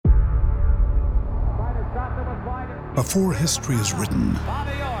Before history is written,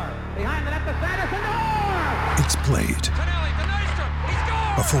 it's played.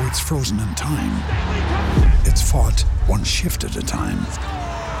 Before it's frozen in time, it's fought one shift at a time.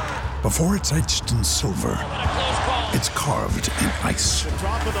 Before it's etched in silver, it's carved in ice.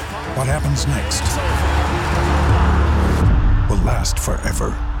 What happens next will last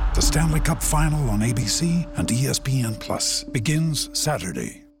forever. The Stanley Cup Final on ABC and ESPN Plus begins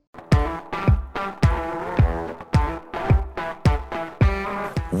Saturday.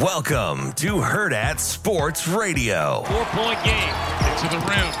 Welcome to Hurrdat Sports Radio. 4-point game. Into the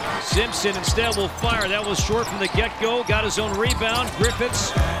rim. Simpson instead will fire. That was short from the get-go. Got his own rebound.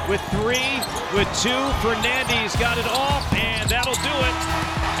 Griffiths with 3, with 2. Fernandez got it off, and that'll do it.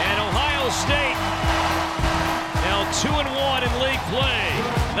 And Ohio State now 2-1 in league play.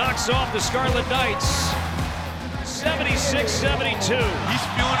 Knocks off the Scarlet Knights. 76-72. He's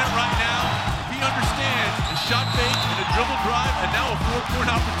feeling it right now. He understands the shot fake and a dribble drive, and now a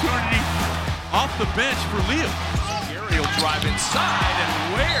 4-point opportunity off the bench for Leo. Gary will drive inside, and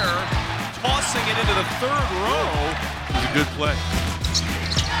Ware tossing it into the third row. It was a good play.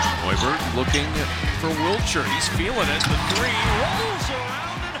 Hoiberg looking for Wiltshire. He's feeling it. The 3 rolls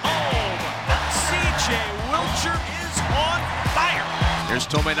around and home. C.J. Wiltshire is on fire. Here's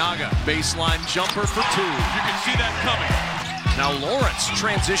Tominaga. Baseline jumper for 2. You can see that coming. Now Lawrence,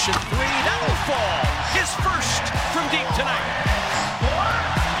 transition 3, that'll fall. His first from deep tonight.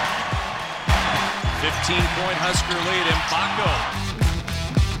 15-point Husker lead in Baco.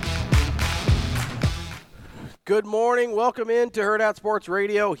 Good morning. Welcome in to Hurrdat Sports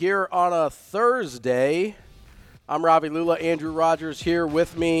Radio here on a Thursday. I'm Ravi Lula. Andrew Rogers here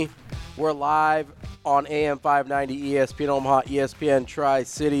with me. We're live on AM 590 ESPN Omaha, ESPN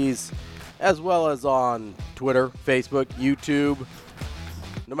Tri-Cities, as well as on Twitter, Facebook, YouTube.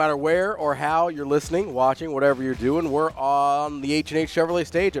 No matter where or how you're listening, watching, whatever you're doing, we're on the H&H Chevrolet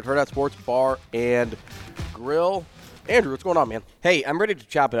stage at Hurrdat Sports Bar and Grill. Andrew, what's going on, man? Hey, I'm ready to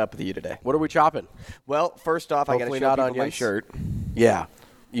chop it up with you today. What are we chopping? Well, first off, Hopefully I got to show not people my onions. shirt. Yeah,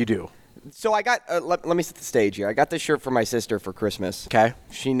 you do. So I got, let me set the stage here. I got this shirt for my sister for Christmas. Okay.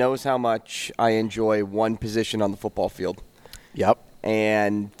 She knows how much I enjoy one position on the football field. Yep.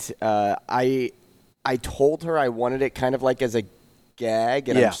 And I told her I wanted it kind of like as a gag,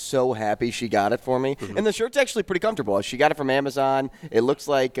 and Yeah. I'm so happy she got it for me. Mm-hmm. And the shirt's actually pretty comfortable. She got it from Amazon. It looks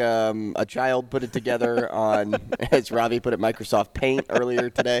like a child put it together on, as Ravi put it, Microsoft Paint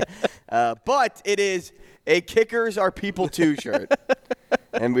earlier today. But it is a Kickers Are People Too shirt.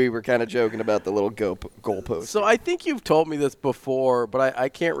 And we were kind of joking about the little goalpost. So I think you've told me this before, but I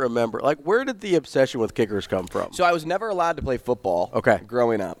can't remember. Like, where did the obsession with kickers come from? So I was never allowed to play football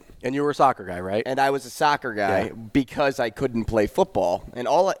growing up. And you were a soccer guy, right? And I was a soccer guy because I couldn't play football. And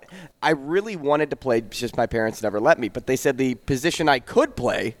I really wanted to play, just my parents never let me. But they said the position I could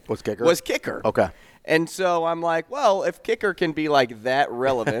play was kicker. Okay. And so I'm like, well, if kicker can be like that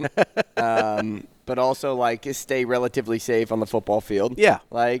relevant, but also like stay relatively safe on the football field. Yeah.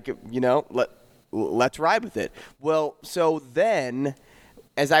 Like, let's ride with it. Well, so then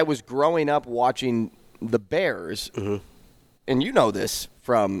as I was growing up watching the Bears, and you know this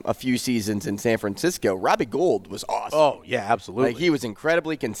from a few seasons in San Francisco, Robbie Gould was awesome. Oh, yeah, absolutely. Like, he was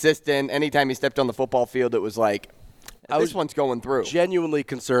incredibly consistent. Anytime he stepped on the football field, it was like, this one's going through. Genuinely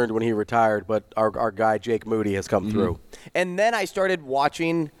concerned when he retired, but our guy Jake Moody has come through. And then I started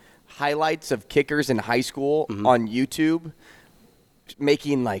watching highlights of kickers in high school on YouTube,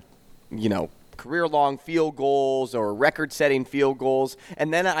 making career-long field goals or record-setting field goals.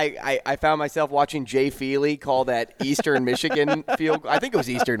 And then I found myself watching Jay Feely call that Eastern Michigan field goal. I think it was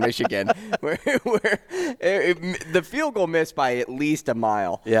Eastern Michigan, where the field goal missed by at least a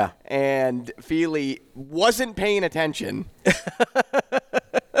mile. Yeah. And Feely wasn't paying attention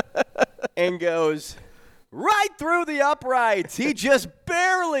and goes right through the uprights. He just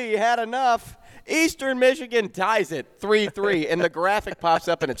barely had enough. Eastern Michigan ties it 3-3, and the graphic pops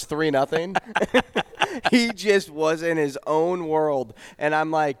up, and it's 3-0. He just was in his own world, and I'm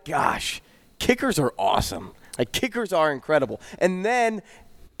like, gosh, kickers are awesome. Like, kickers are incredible. And then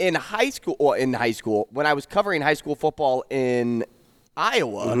in high school, when I was covering high school football in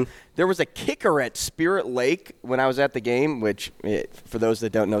Iowa, there was a kicker at Spirit Lake when I was at the game, which, for those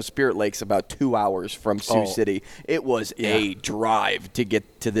that don't know, Spirit Lake's about 2 hours from Sioux City. It was a drive to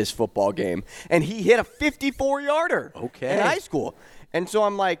get to this football game. And he hit a 54-yarder in high school. And so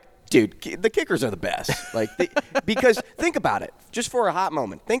I'm like, dude, the kickers are the best. Because think about it, just for a hot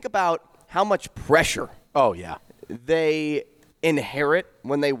moment. Think about how much pressure they inherit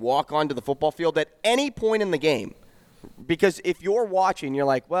when they walk onto the football field at any point in the game. Because if you're watching, you're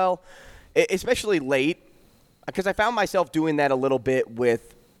like, well, especially late, because I found myself doing that a little bit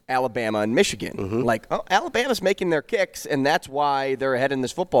with Alabama and Michigan. Like, oh, Alabama's making their kicks, and that's why they're ahead in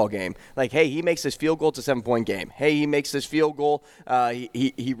this football game. Like, hey, he makes this field goal, it's a 7-point game. Hey, he makes this field goal,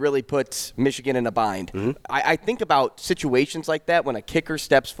 he really puts Michigan in a bind. I think about situations like that when a kicker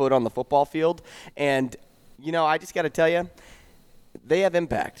steps foot on the football field, and, I just got to tell you, they have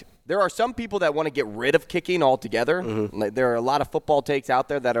impact. There are some people that want to get rid of kicking altogether. Like, there are a lot of football takes out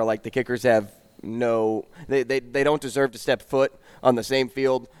there that are like the kickers have they don't deserve to step foot on the same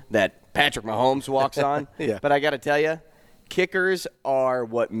field that Patrick Mahomes walks on. Yeah. But I got to tell you, kickers are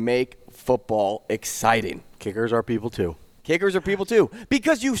what make football exciting. Kickers are people too. Kickers are people too.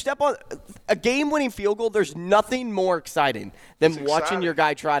 Because you step on a game-winning field goal, there's nothing more exciting than watching your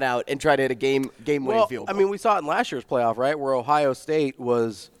guy trot out and try to hit a game-winning field goal. I mean, we saw it in last year's playoff, right, where Ohio State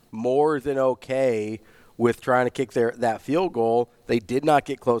was more than okay with trying to kick that field goal. They did not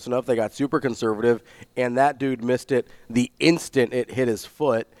get close enough. They got super conservative, and that dude missed it the instant it hit his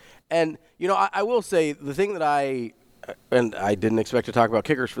foot. And, I will say the thing that I didn't expect to talk about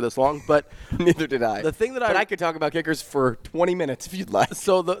kickers for this long, but neither did I. The thing that I could talk about kickers for 20 minutes if you'd like.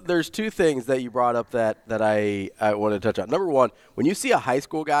 So there's two things that you brought up that I wanted to touch on. Number one, when you see a high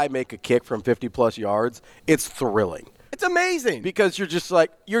school guy make a kick from 50-plus yards, it's thrilling. It's amazing. Because you're just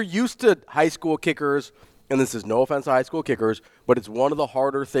like, you're used to high school kickers, and this is no offense to high school kickers, but it's one of the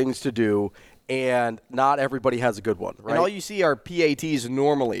harder things to do, and not everybody has a good one, right? And all you see are PATs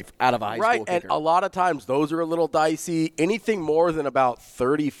normally out of a high school kicker. Right, and a lot of times those are a little dicey. Anything more than about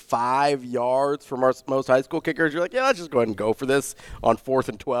 35 yards from most high school kickers, you're like, yeah, let's just go ahead and go for this on 4th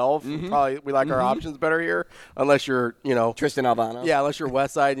and 12. Probably we like our options better here, unless you're, Tristan Albano. Yeah, unless you're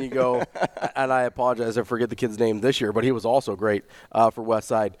West Side and you go, and I apologize, I forget the kid's name this year, but he was also great for West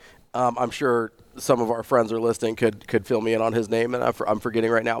Side. I'm sure some of our friends are listening could fill me in on his name, and I'm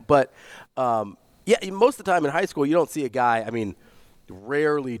forgetting right now. But, most of the time in high school, you don't see a guy. I mean,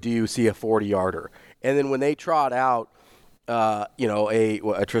 rarely do you see a 40-yarder. And then when they trot out, a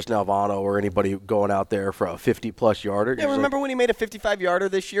Tristan Albano or anybody going out there for a 50-plus yarder. Yeah, remember when he made a 55-yarder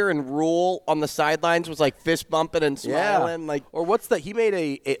this year and Rule on the sidelines was like fist bumping and smiling? Yeah. Or what's that? He made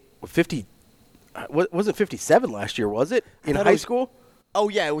a 50 – wasn't 57 last year, was it, in high school? Oh,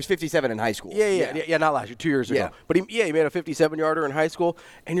 yeah, it was 57 in high school. Yeah, not last year, 2 years ago. Yeah. But he made a 57-yarder in high school,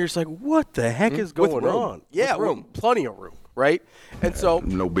 and you're just like, what the heck is going on? Yeah, room. Plenty of room, right? And so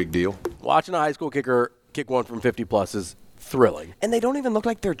no big deal. Watching a high school kicker kick one from 50-plus is thrilling. And they don't even look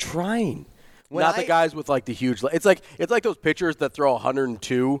like they're trying. Not the guys with, like, the huge – it's like those pitchers that throw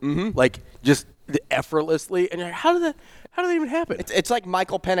 102, like, just effortlessly. And you're like, how did that even happen? It's like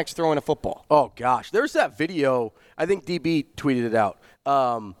Michael Penix throwing a football. Oh, gosh. There's that video. I think DB tweeted it out.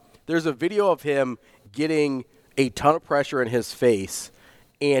 There's a video of him getting a ton of pressure in his face,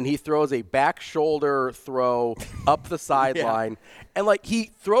 and he throws a back shoulder throw up the sideline. And, like,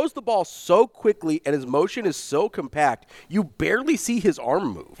 he throws the ball so quickly, and his motion is so compact, you barely see his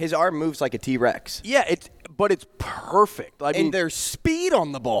arm move. His arm moves like a T-Rex. Yeah, but it's perfect. I mean, and there's speed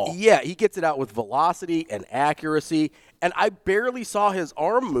on the ball. Yeah, he gets it out with velocity and accuracy. And I barely saw his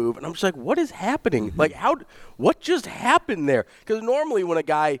arm move, and I'm just like, what is happening? Like, what just happened there? Because normally when a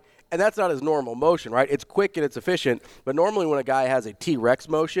guy, and that's not his normal motion, right? It's quick and it's efficient, but normally when a guy has a T-Rex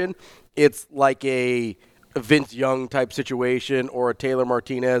motion, it's like a Vince Young type situation or a Taylor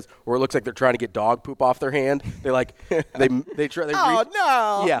Martinez, where it looks like they're trying to get dog poop off their hand. They try. Oh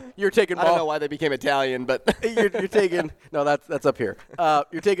no! Yeah, you're taking. I don't know why they became Italian, but you're taking. No, that's up here.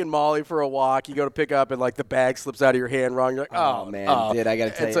 You're taking Molly for a walk. You go to pick up, and like the bag slips out of your hand wrong. You're like, oh man, dude, I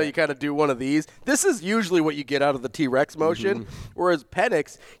gotta tell you. And so you kind of do one of these. This is usually what you get out of the T-Rex motion, whereas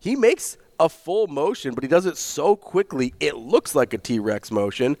Penix, he makes a full motion, but he does it so quickly it looks like a T-Rex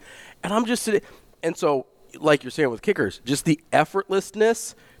motion, and I'm just sitting. And so, like you're saying with kickers, just the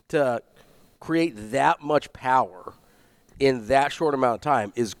effortlessness to create that much power in that short amount of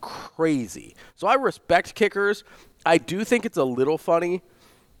time is crazy. So I respect kickers. I do think it's a little funny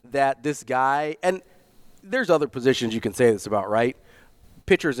that this guy, and there's other positions you can say this about, right?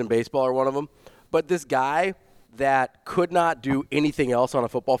 Pitchers in baseball are one of them. But this guy that could not do anything else on a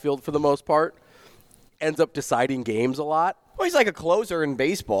football field for the most part ends up deciding games a lot. Well, he's like a closer in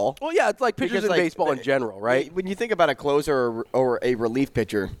baseball. Well, yeah, it's like pitchers in baseball in general, right? When you think about a closer or a relief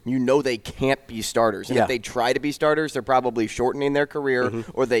pitcher, you know they can't be starters. And if they try to be starters, they're probably shortening their career,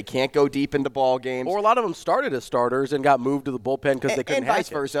 or they can't go deep into ball games. Or a lot of them started as starters and got moved to the bullpen because they couldn't and vice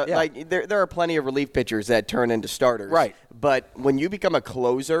versa. Like there are plenty of relief pitchers that turn into starters. Right. But when you become a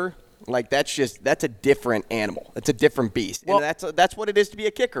closer, Like that's a different animal. It's a different beast. Well, and that's what it is to be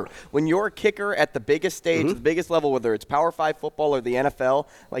a kicker. When you're a kicker at the biggest stage, the biggest level, whether it's Power 5 football or the NFL,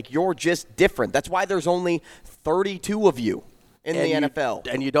 like you're just different. That's why there's only 32 of you in the NFL.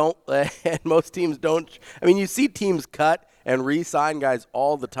 And you don't, and most teams don't. I mean, you see teams cut and re-sign guys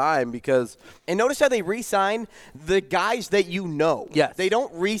all the time because. And notice how they re-sign the guys that you know. Yes. They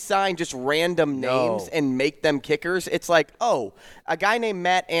don't re-sign just random names and make them kickers. It's like, oh, a guy named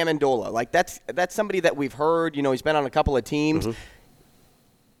Matt Amendola. Like that's somebody that we've heard. You know, he's been on a couple of teams.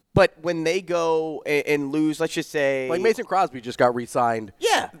 But when they go and lose, let's just say. Like Mason Crosby just got re-signed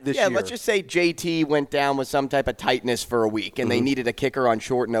this year. Let's just say JT went down with some type of tightness for a week and they needed a kicker on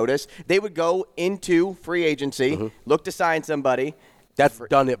short notice. They would go into free agency, look to sign somebody. That's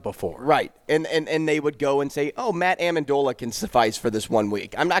done it before. Right. And they would go and say, oh, Matt Amendola can suffice for this 1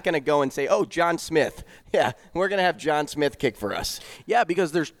 week. I'm not going to go and say, oh, John Smith. Yeah, we're going to have John Smith kick for us. Yeah,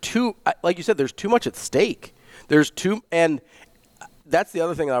 because there's like you said, there's too much at stake. And that's the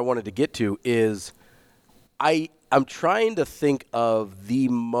other thing that I wanted to get to is I'm trying to think of the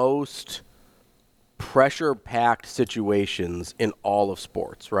most pressure-packed situations in all of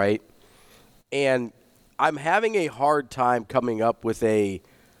sports, right? And I'm having a hard time coming up with a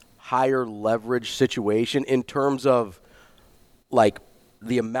higher leverage situation in terms of like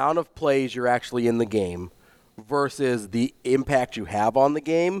the amount of plays you're actually in the game versus the impact you have on the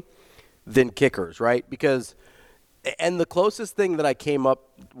game than kickers, right? And the closest thing that I came up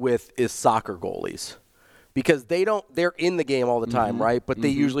with is soccer goalies because they're in the game all the time, right? But they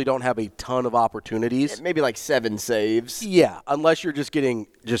usually don't have a ton of opportunities. Maybe like 7 saves. Yeah, unless you're just getting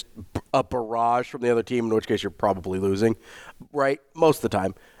just a barrage from the other team, in which case you're probably losing, right? Most of the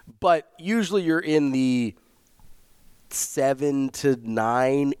time. But usually you're in the 7 to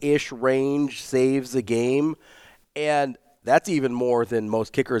 9-ish range saves a game. And that's even more than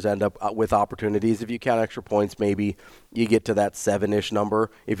most kickers end up with opportunities. If you count extra points, maybe you get to that 7-ish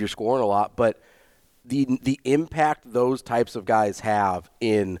number if you're scoring a lot. But the impact those types of guys have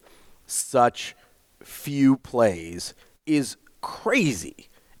in such few plays is crazy.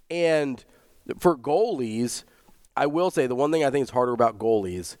 And for goalies, I will say the one thing I think is harder about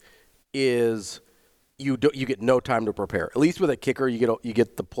goalies is you get no time to prepare. At least with a kicker, you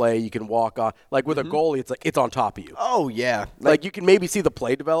get the play, you can walk on. Like with a goalie, it's like it's on top of you. Oh yeah, like you can maybe see the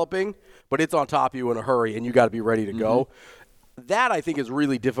play developing, but it's on top of you in a hurry, and you got to be ready to go. That I think is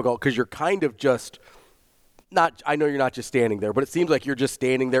really difficult because you're kind of just not. I know you're not just standing there, but it seems like you're just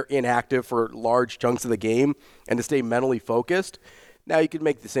standing there inactive for large chunks of the game, and to stay mentally focused. Now, you could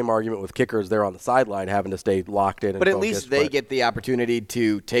make the same argument with kickers. They're on the sideline having to stay locked in and But at focused, least they get the opportunity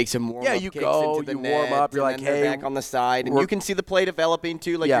to take some warm-up kicks into the net. Warm up. You're like, hey, they're back on the side. And you can see the play developing,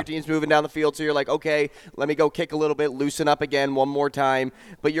 too. Like, your team's moving down the field, so you're like, okay, let me go kick a little bit, loosen up again one more time.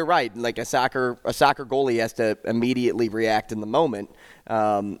 But you're right. Like, a soccer goalie has to immediately react in the moment.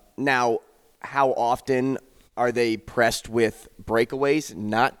 Now, how often are they pressed with breakaways?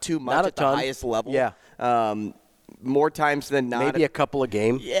 Not too much Not a at the ton. highest level. Yeah. More times than not. Maybe a couple of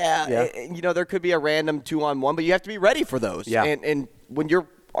games. Yeah. There could be a random 2-on-1, but you have to be ready for those. Yeah. And when you're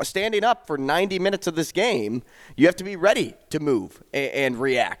standing up for 90 minutes of this game, you have to be ready to move and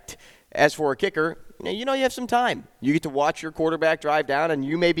react. As for a kicker, you have some time. You get to watch your quarterback drive down, and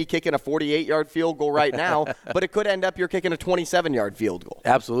you may be kicking a 48-yard field goal right now, but it could end up you're kicking a 27-yard field goal.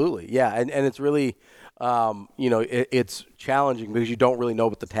 Absolutely, yeah. And it's really, it's challenging because you don't really know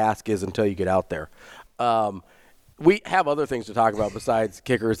what the task is until you get out there. We have other things to talk about besides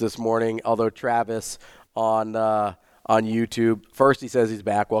kickers this morning, although Travis on YouTube, first he says he's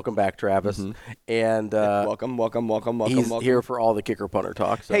back. Welcome back, Travis. And welcome. He's here for all the kicker punter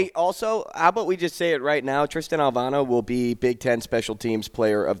talk. So. Hey, also, how about we just say it right now? Tristan Alvano will be Big Ten Special Teams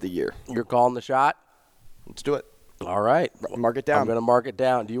Player of the Year. You're calling the shot? Let's do it. All right. Mark it down. I'm going to mark it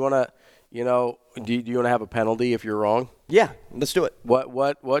down. Do you want to, do you want to have a penalty if you're wrong? Yeah, let's do it.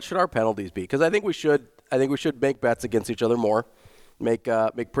 What should our penalties be? Because I think we should make bets against each other more, make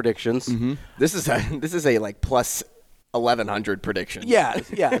predictions. This is a like plus 1,100 prediction. Yeah.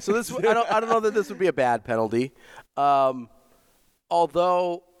 So this I don't know that this would be a bad penalty,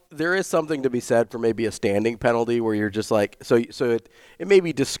 although there is something to be said for maybe a standing penalty where you're just like so it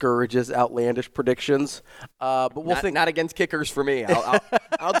maybe discourages outlandish predictions. But we'll think not against kickers for me.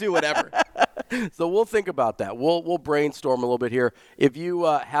 I'll do whatever. So we'll think about that. We'll brainstorm a little bit here. If you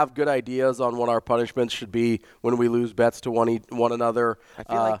have good ideas on what our punishments should be when we lose bets to one another. I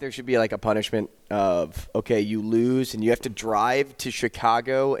feel like there should be like a punishment of, okay, you lose and you have to drive to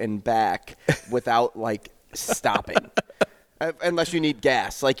Chicago and back without like stopping. Unless you need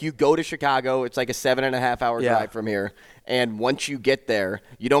gas. Like, you go to Chicago, it's like a 7.5-hour drive from here. And once you get there,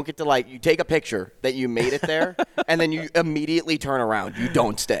 you don't get to, you take a picture that you made it there, and then you immediately turn around. You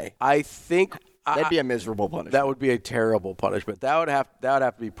don't stay. I think that'd be a miserable punishment. That would be a terrible punishment. That would have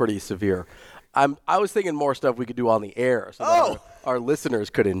to be pretty severe. I was thinking more stuff we could do on the air so that our listeners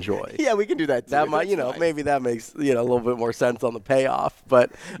could enjoy. Yeah, we can do that too. That might, maybe that makes, a little bit more sense on the payoff.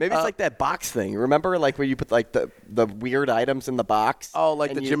 But maybe it's like that box thing. Remember, where you put the weird items in the box? Oh,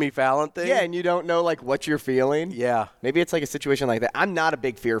 like the Jimmy Fallon thing? Yeah, and you don't know what you're feeling. Yeah. Maybe it's like a situation like that. I'm not a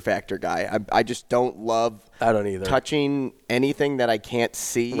big Fear Factor guy. I just don't love I don't either. touching anything that I can't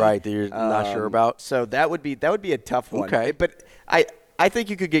see. Right, that you're not sure about. So that would be a tough one. Okay. But I think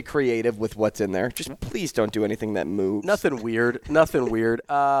you could get creative with what's in there. Just please don't do anything that moves. Nothing weird.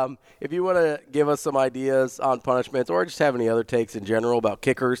 If you want to give us some ideas on punishments or just have any other takes in general about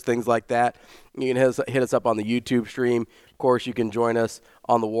kickers, things like that, you can hit us up on the YouTube stream. Of course, you can join us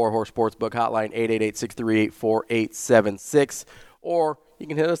on the Warhorse Sportsbook hotline, 888-638-4876. Or you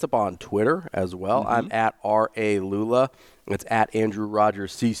can hit us up on Twitter as well. I'm at R.A. Lula. It's at Andrew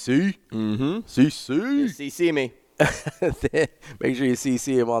Rogers CC. Mm-hmm. CC. CC me. Make sure you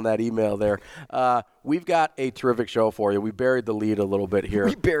CC him on that email there. We've got a terrific show for you. We buried the lead a little bit here.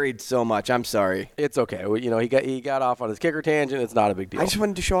 We buried so much. I'm sorry. It's okay. He got off on his kicker tangent. It's not a big deal. I just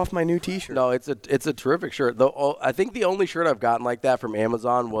wanted to show off my new T-shirt. No, it's a terrific shirt. Though I think the only shirt I've gotten like that from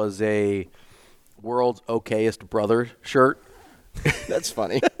Amazon was a World's Okayest Brother shirt. That's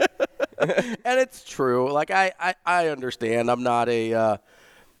funny. And it's true. I understand. I'm not a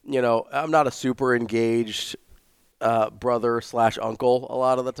super engaged brother/uncle a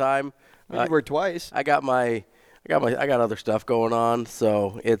lot of the time. You were twice. I got other stuff going on,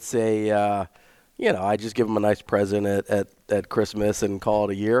 so it's I just give them a nice present at Christmas and call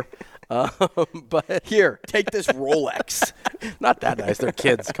it a year. But here, take this Rolex. Not that nice. They're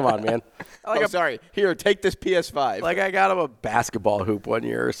kids. Come on, man. Sorry. Here, take this PS5. I got them a basketball hoop one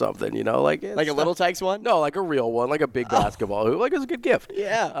year or something. Like a Little Tykes one? No, like a real one, like a big basketball hoop. It's a good gift.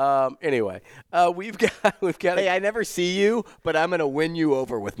 Yeah. Anyway, we've got. Hey, I never see you, but I'm gonna win you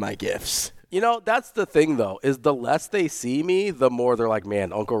over with my gifts. That's the thing, though, is the less they see me, the more they're like,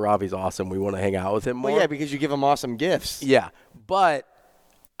 man, Uncle Robbie's awesome. We want to hang out with him more. Well, yeah, because you give them awesome gifts. Yeah, but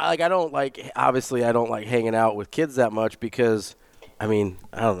I don't like hanging out with kids that much because, I don't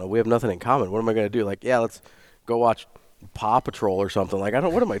know. We have nothing in common. What am I going to do? Let's go watch Paw Patrol or something. What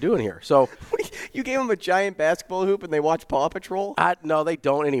am I doing here? So you gave them a giant basketball hoop and they watch Paw Patrol? No, they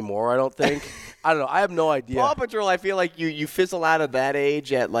don't anymore, I don't think. I don't know. I have no idea. Paw Patrol, I feel like you fizzle out of that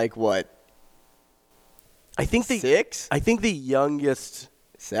age at what? I think 6? I think the youngest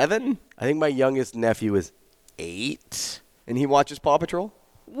 7? I think my youngest nephew is 8. And he watches Paw Patrol?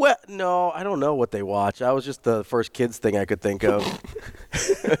 Well, no, I don't know what they watch. That was just the first kids thing I could think of.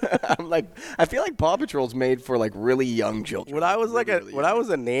 I feel like Paw Patrol's made for really young children. When I was I was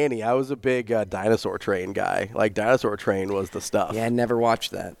a nanny, I was a big Dinosaur Train guy. Dinosaur Train was the stuff. Yeah, I never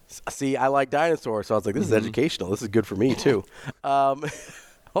watched that. See, I like dinosaurs, so I was like, this is educational. This is good for me too.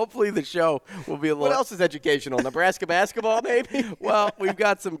 Hopefully the show will be a little... What else is educational? Nebraska basketball, maybe? Well, we've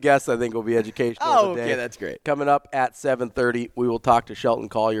got some guests I think will be educational today. Okay, that's great. Coming up at 7:30, we will talk to Shelton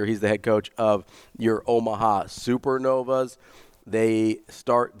Collier. He's the head coach of your Omaha Supernovas. They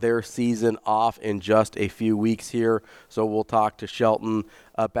start their season off in just a few weeks here, so we'll talk to Shelton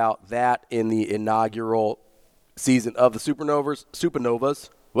about that in the inaugural season of the Supernovas.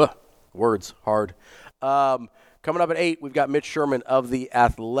 Whoa, words hard. Coming up at 8, we've got Mitch Sherman of The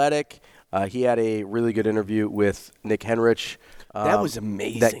Athletic. He had a really good interview with Nick Henrich. That was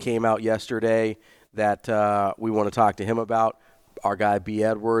amazing. That came out yesterday that we want to talk to him about. Our guy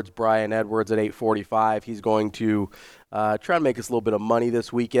Brian Edwards at 8:45. He's going to try and make us a little bit of money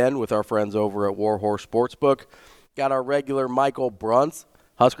this weekend with our friends over at Warhorse Sportsbook. Got our regular Michael Bruns,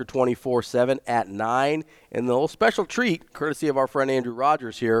 Husker 24/7 at 9. And the little special treat, courtesy of our friend Andrew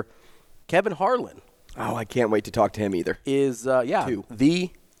Rogers here, Kevin Harlan. Oh, I can't wait to talk to him either. Is,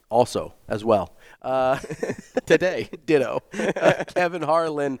 also as well. Today. Ditto. Kevin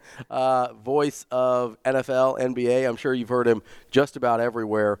Harlan, voice of NFL, NBA. I'm sure you've heard him just about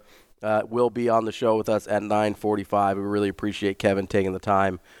everywhere. Will be on the show with us at 9:45. We really appreciate Kevin taking the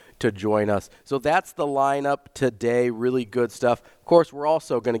time to join us. So that's the lineup today. Really good stuff. Of course, we're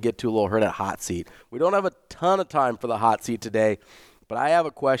also going to get to a little Herd at Hot Seat. We don't have a ton of time for the hot seat today, but I have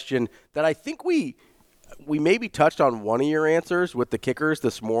a question that I think we maybe touched on one of your answers with the kickers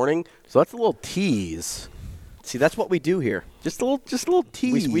this morning. So that's a little tease. See, that's what we do here. Just a little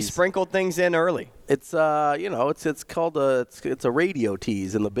tease. We sprinkled things in early. It's it's called it's a radio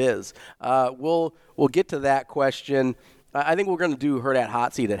tease in the biz. We'll get to that question I think we're going to do Herd at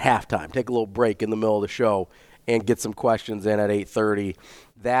Hot Seat at halftime. Take a little break in the middle of the show and get some questions in at 8:30.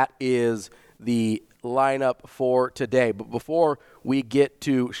 That is the lineup for today. But before we get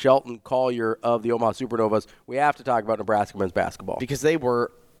to Shelton Collier of the Omaha Supernovas, we have to talk about Nebraska men's basketball. Because they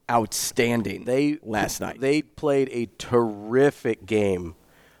were outstanding last night. They played a terrific game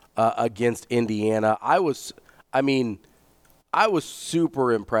against Indiana. I was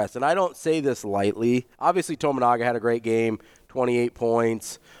super impressed, and I don't say this lightly. Obviously, Tominaga had a great game, 28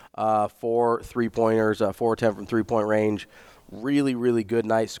 points, 4 three-pointers, 4-10 from three-point range. Really, really good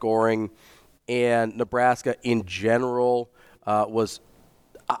night scoring. And Nebraska in general was,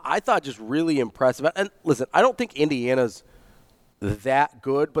 I thought, just really impressive. And listen, I don't think Indiana's that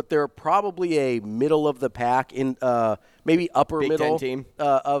good, but they're probably a middle of the pack, in maybe upper Big middle Ten team.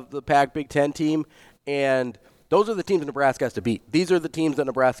 Of the pack, Big Ten team. And those are the teams that Nebraska has to beat. These are the teams that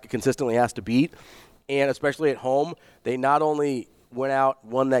Nebraska consistently has to beat, and especially at home. They not only went out,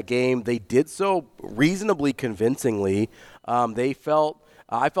 won that game, they did so reasonably convincingly. I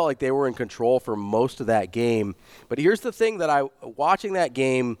felt like they were in control for most of that game. But here's the thing watching that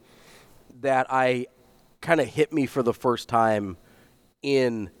game that I kind of hit me for the first time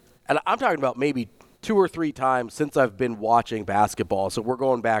and I'm talking about maybe 2 or 3 times since I've been watching basketball. So we're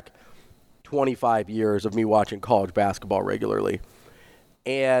going back 25 years of me watching college basketball regularly.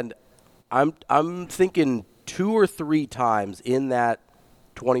 And I'm thinking 2 or 3 times in that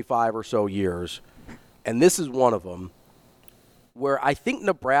 25 or so years, and this is one of them, where I think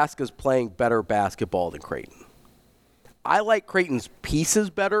Nebraska's playing better basketball than Creighton. I like Creighton's pieces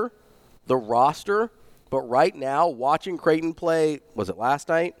better, the roster, but right now, watching Creighton play, was it last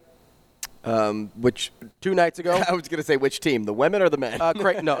night? 2 nights ago? I was going to say which team, the women or the men?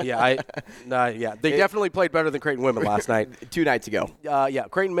 Creighton, They definitely played better than Creighton women last night. 2 nights ago.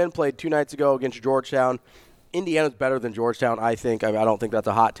 Creighton men played 2 nights ago against Georgetown. Indiana's better than Georgetown, I think. I don't think that's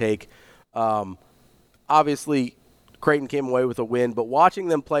a hot take. Obviously, Creighton came away with a win, but watching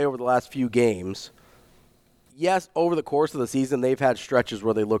them play over the last few games, yes, over the course of the season, they've had stretches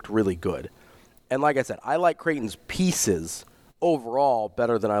where they looked really good. And like I said, I like Creighton's pieces overall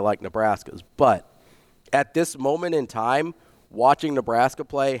better than I like Nebraska's. But at this moment in time, watching Nebraska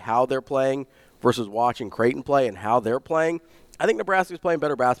play, how they're playing, versus watching Creighton play and how they're playing, I think Nebraska's playing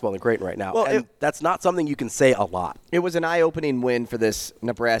better basketball than Creighton right now. Well, that's not something you can say a lot. It was an eye-opening win for this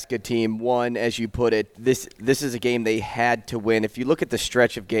Nebraska team. One, as you put it, this is a game they had to win. If you look at the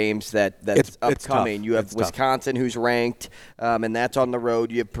stretch of games that's upcoming, you have Wisconsin, who's ranked, and that's on the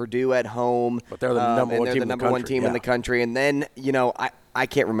road. You have Purdue at home, but they're the number one team in the country. And then, I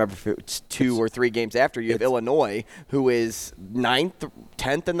can't remember if it's 2 or 3 games after. You have Illinois, who is 9th,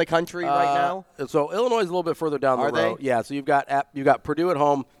 10th in the country right now. So Illinois is a little bit further down the road. They? Yeah, so you've got Purdue at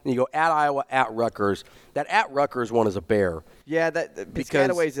home, and you go at Iowa, at Rutgers. That at Rutgers one is a bear. Yeah,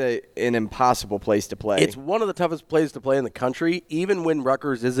 Piscataway's an impossible place to play. It's one of the toughest places to play in the country. Even when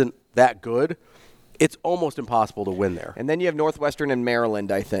Rutgers isn't that good, it's almost impossible to win there. And then you have Northwestern and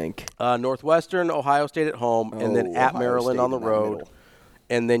Maryland, I think. Northwestern, Ohio State at home, and then at Maryland on the road.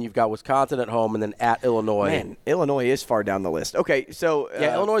 And then you've got Wisconsin at home, and then at Illinois. Man, Illinois is far down the list. Okay, so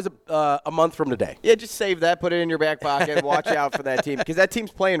Illinois is a month from today. Yeah, just save that, put it in your back pocket, watch out for that team, because that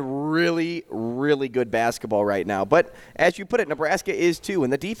team's playing really, really good basketball right now. But as you put it, Nebraska is too,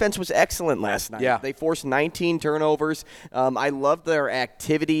 and the defense was excellent last night. Yeah. They forced 19 turnovers. I love their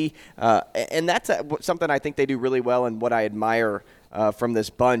activity, and that's something I think they do really well, and what I admire from this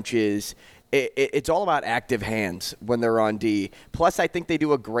bunch is it's all about active hands when they're on D. Plus, I think they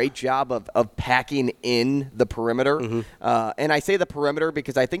do a great job of packing in the perimeter. Mm-hmm. And I say the perimeter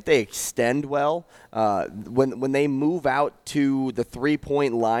because I think they extend well. When they move out to the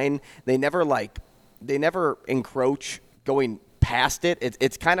 3-point line, they never encroach going past it.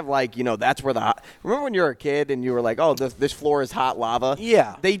 It's kind of like, that's where remember when you were a kid and you were like, oh, this floor is hot lava?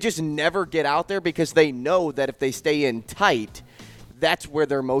 Yeah. They just never get out there because they know that if they stay in tight, that's where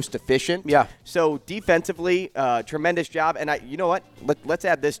they're most efficient. Yeah. So defensively, tremendous job. And you know what? Let's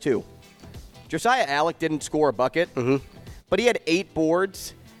add this too. Josiah Allick didn't score a bucket, but he had 8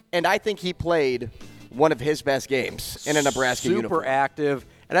 boards, and I think he played one of his best games in a Nebraska uniform. Super active.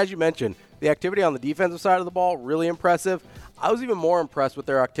 And as you mentioned, the activity on the defensive side of the ball, really impressive. I was even more impressed with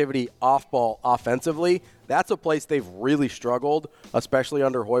their activity off-ball offensively. That's a place they've really struggled, especially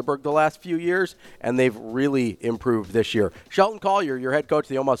under Hoiberg the last few years, and they've really improved this year. Shelton Collier, your head coach of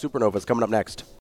the Omaha Supernovas, coming up next.